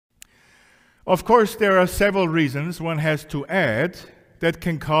Of course, there are several reasons one has to add that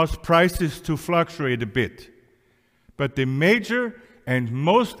can cause prices to fluctuate a bit. But the major and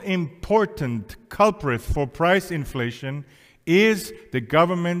most important culprit for price inflation is the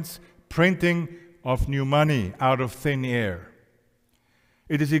government's printing of new money out of thin air.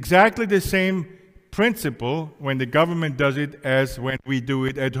 It is exactly the same principle when the government does it as when we do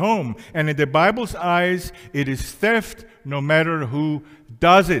it at home. And in the Bible's eyes, it is theft no matter who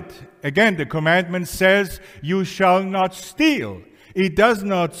does it. Again, the commandment says, "You shall not steal." It does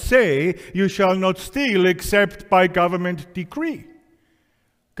not say, "You shall not steal except by government decree."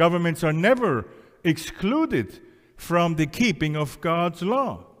 Governments are never excluded from the keeping of God's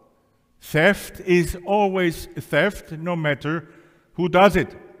law. Theft is always theft, no matter who does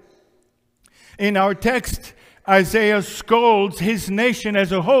it. In our text, Isaiah scolds his nation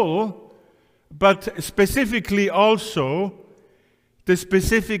as a whole, but specifically also the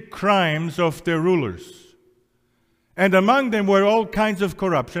specific crimes of their rulers. And among them were all kinds of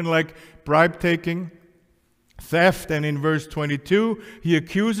corruption, like bribe-taking, theft, and in verse 22, he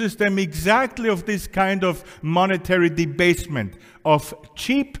accuses them exactly of this kind of monetary debasement, of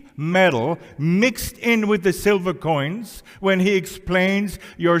cheap metal mixed in with the silver coins, when he explains,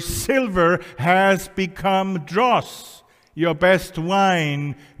 "Your silver has become dross, your best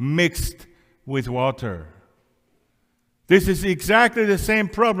wine mixed with water." This is exactly the same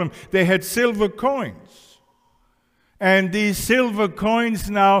problem. They had silver coins. And these silver coins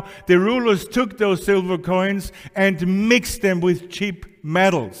now, the rulers took those silver coins and mixed them with cheap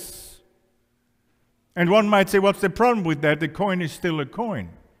metals. And one might say, what's the problem with that? The coin is still a coin.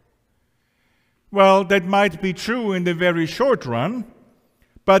 Well, that might be true in the very short run,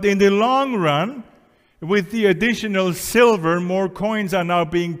 but in the long run, with the additional silver, more coins are now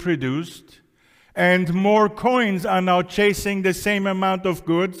being produced, and more coins are now chasing the same amount of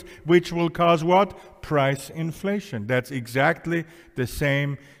goods, which will cause what? Price inflation. That's exactly the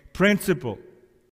same principle.